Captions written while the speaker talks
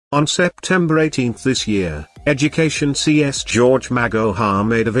On September 18 this year, Education CS George MAGOHA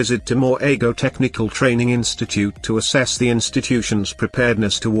made a visit to MAWEGO Technical Training Institute to assess the institution's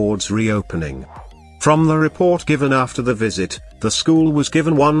preparedness towards reopening. From the report given after the visit, the school was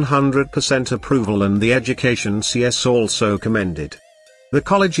given 100% approval and the Education CS also commended the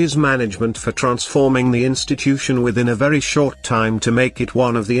college's management for transforming the institution within a very short time to make it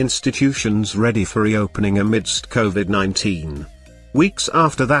one of the institutions ready for reopening amidst COVID-19. Weeks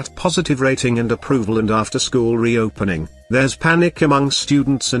after that positive rating and approval and after school reopening, there's panic among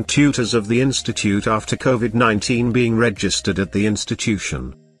students and tutors of the institute after COVID-19 being registered at the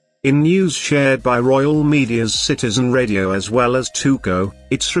institution. In news shared by Royal Media's Citizen Radio as well as Tuco,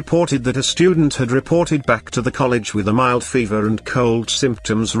 it's reported that a student had reported back to the college with a mild fever and cold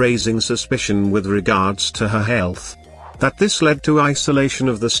symptoms, raising suspicion with regards to her health. That this led to isolation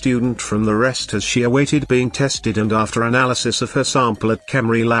of the student from the rest as she awaited being tested, and after analysis of her sample at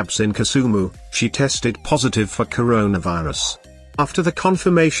Kemri Labs in Kisumu, she tested positive for coronavirus. After the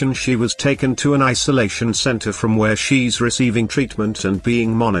confirmation, she was taken to an isolation center from where she's receiving treatment and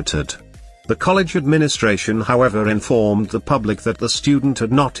being monitored. The college administration, however, informed the public that the student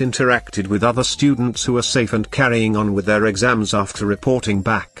had not interacted with other students who are safe and carrying on with their exams after reporting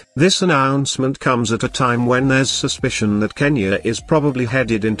back. This announcement comes at a time when there's suspicion that Kenya is probably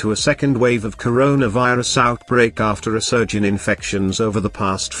headed into a second wave of coronavirus outbreak after a surge in infections over the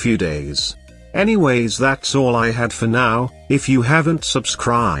past few days. Anyways, that's all I had for now. If you haven't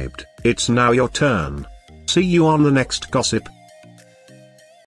subscribed, it's now your turn. See you on the next gossip.